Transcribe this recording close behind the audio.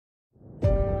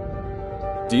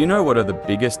Do you know what are the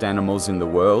biggest animals in the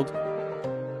world?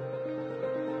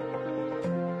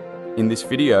 In this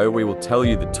video, we will tell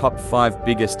you the top 5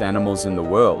 biggest animals in the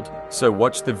world. So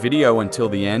watch the video until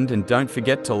the end and don't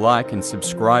forget to like and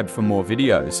subscribe for more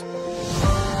videos.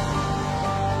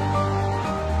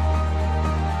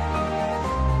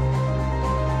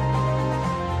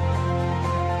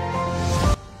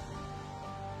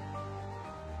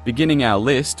 Beginning our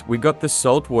list, we got the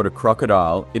saltwater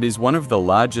crocodile. It is one of the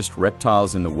largest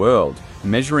reptiles in the world,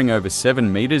 measuring over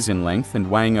 7 meters in length and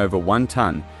weighing over 1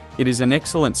 ton. It is an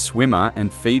excellent swimmer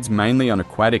and feeds mainly on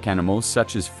aquatic animals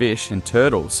such as fish and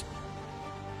turtles.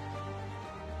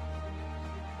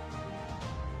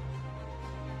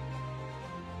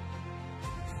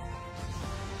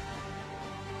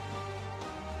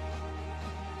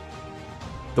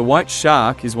 The white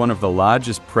shark is one of the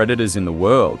largest predators in the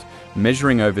world,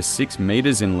 measuring over 6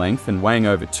 meters in length and weighing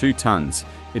over 2 tons.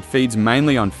 It feeds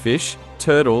mainly on fish,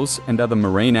 turtles, and other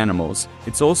marine animals.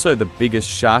 It's also the biggest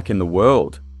shark in the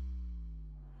world.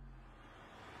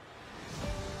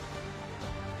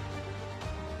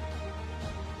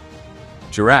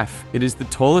 Giraffe. It is the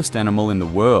tallest animal in the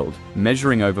world,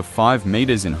 measuring over 5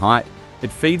 meters in height.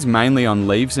 It feeds mainly on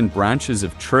leaves and branches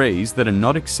of trees that are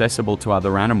not accessible to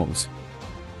other animals.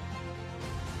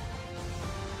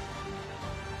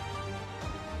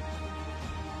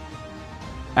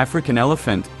 African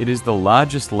elephant. It is the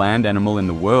largest land animal in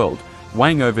the world,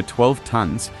 weighing over 12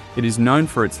 tons. It is known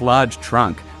for its large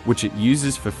trunk, which it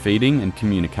uses for feeding and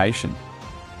communication.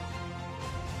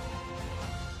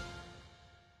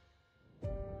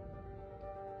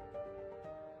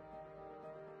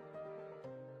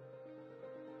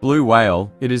 Blue whale.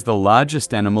 It is the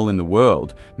largest animal in the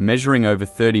world, measuring over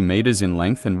 30 meters in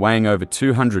length and weighing over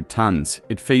 200 tons.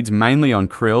 It feeds mainly on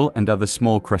krill and other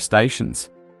small crustaceans.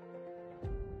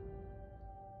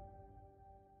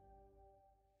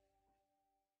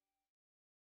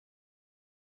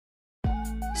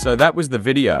 So that was the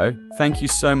video. Thank you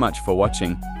so much for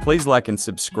watching. Please like and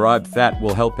subscribe, that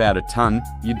will help out a ton.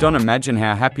 You don't imagine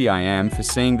how happy I am for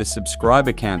seeing the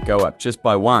subscriber count go up just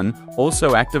by 1.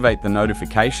 Also activate the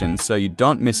notifications so you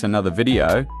don't miss another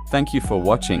video. Thank you for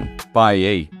watching.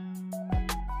 Bye.